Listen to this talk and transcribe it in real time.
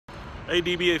Hey,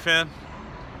 DBA fan.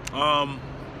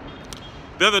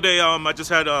 The other day, I just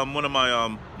had one of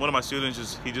my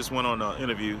students. He just went on an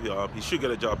interview. He should get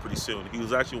a job pretty soon. He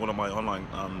was actually one of my online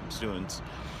students,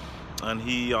 and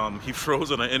he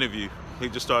froze on an interview. He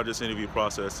just started this interview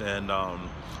process, and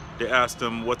they asked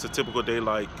him what's a typical day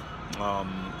like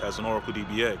as an Oracle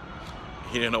DBA.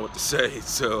 He didn't know what to say,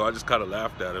 so I just kind of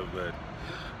laughed at him. But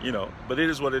but it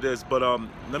is what it is. But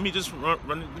let me just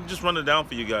run it down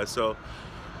for you guys. So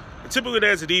a typical day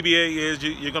as a DBA is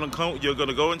you're gonna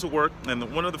go into work,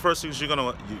 and one of the first things you're gonna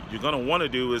want to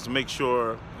do is make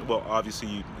sure, well,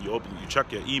 obviously you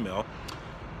check your email.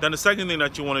 Then the second thing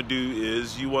that you want to do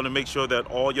is you want to make sure that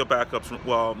all your backups,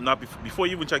 well, before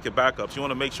you even check your backups, you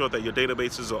want to make sure that your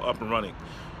databases are up and running.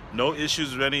 No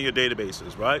issues with any of your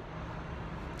databases, right?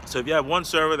 So if you have one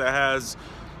server that has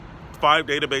 5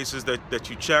 databases that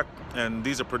you check, and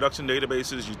these are production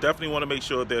databases, you definitely want to make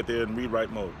sure that they're in read-write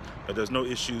mode, that there's no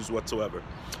issues whatsoever.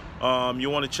 You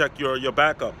want to check your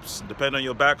backups. Depending on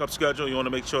your backup schedule, you want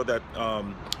to make sure that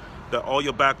that all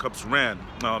your backups ran.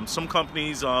 Some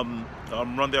companies run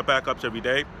their backups every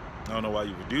day. I don't know why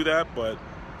you would do that, but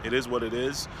it is what it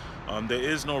is. There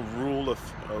is no rule of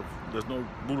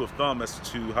thumb as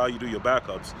to how you do your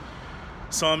backups.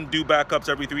 Some do backups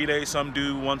every 3 days, some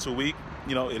do once a week.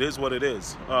 It is what it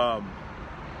is.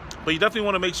 But you definitely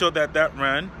want to make sure that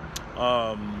ran.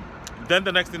 Then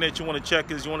the next thing that you want to check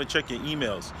is you want to check your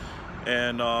emails.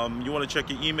 And you want to check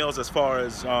your emails as far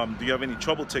as do you have any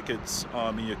trouble tickets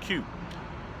in your queue?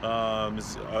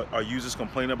 Are users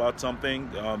complaining about something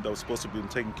that was supposed to be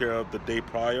taken care of the day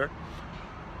prior,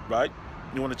 right?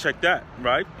 You want to check that,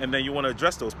 right? And then you want to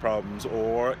address those problems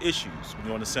or issues.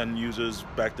 You want to send users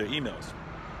back their emails.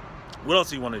 What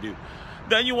else do you want to do?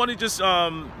 Then you want to just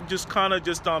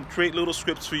create little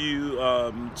scripts for you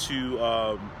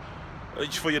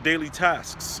for your daily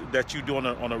tasks that you do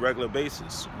on a regular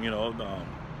basis.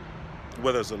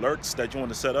 Whether it's alerts that you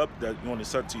want to set up, that you want to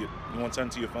send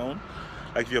to your phone.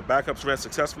 Like if your backups ran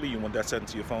successfully, you want that sent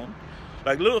to your phone.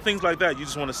 Like little things like that, you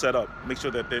just want to set up, make sure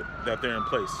that they're in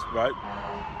place, right?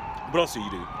 What else do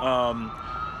you do?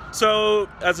 So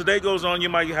as the day goes on, you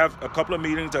might have a couple of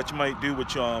meetings that you might do with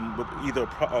either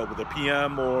with a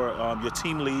PM or your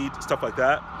team lead, stuff like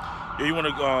that. You're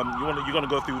gonna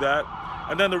go through that,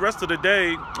 and then the rest of the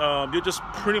day, you're just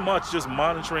pretty much just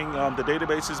monitoring the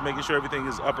databases, making sure everything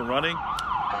is up and running.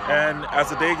 And as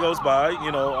the day goes by,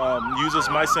 users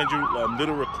might send you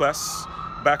little requests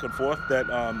back and forth that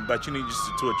you need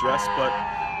to address. But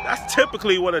that's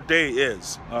typically what a day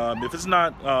is. If it's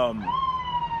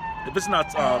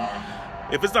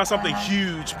not something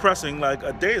huge pressing, like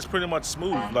a day is pretty much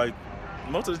smooth. Like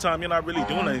most of the time, you're not really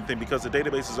doing anything because the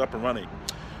database is up and running.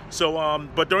 So,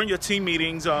 but during your team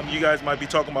meetings, you guys might be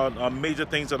talking about major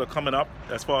things that are coming up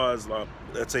as far as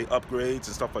let's say upgrades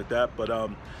and stuff like that. But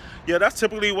yeah, that's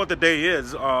typically what the day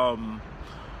is.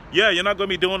 Yeah, you're not going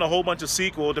to be doing a whole bunch of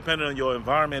SQL, depending on your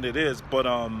environment it is, but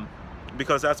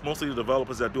because that's mostly the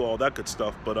developers that do all that good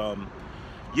stuff. But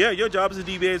yeah, your job as a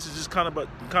DBA is to just kind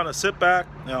of sit back,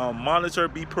 monitor,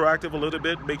 be proactive a little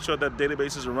bit, make sure that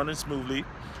databases are running smoothly,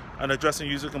 and addressing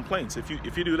user complaints. If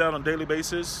you do that on a daily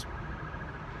basis,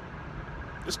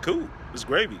 it's cool. It's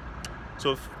gravy.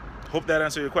 So hope that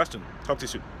answered your question. Talk to you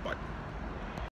soon. Bye.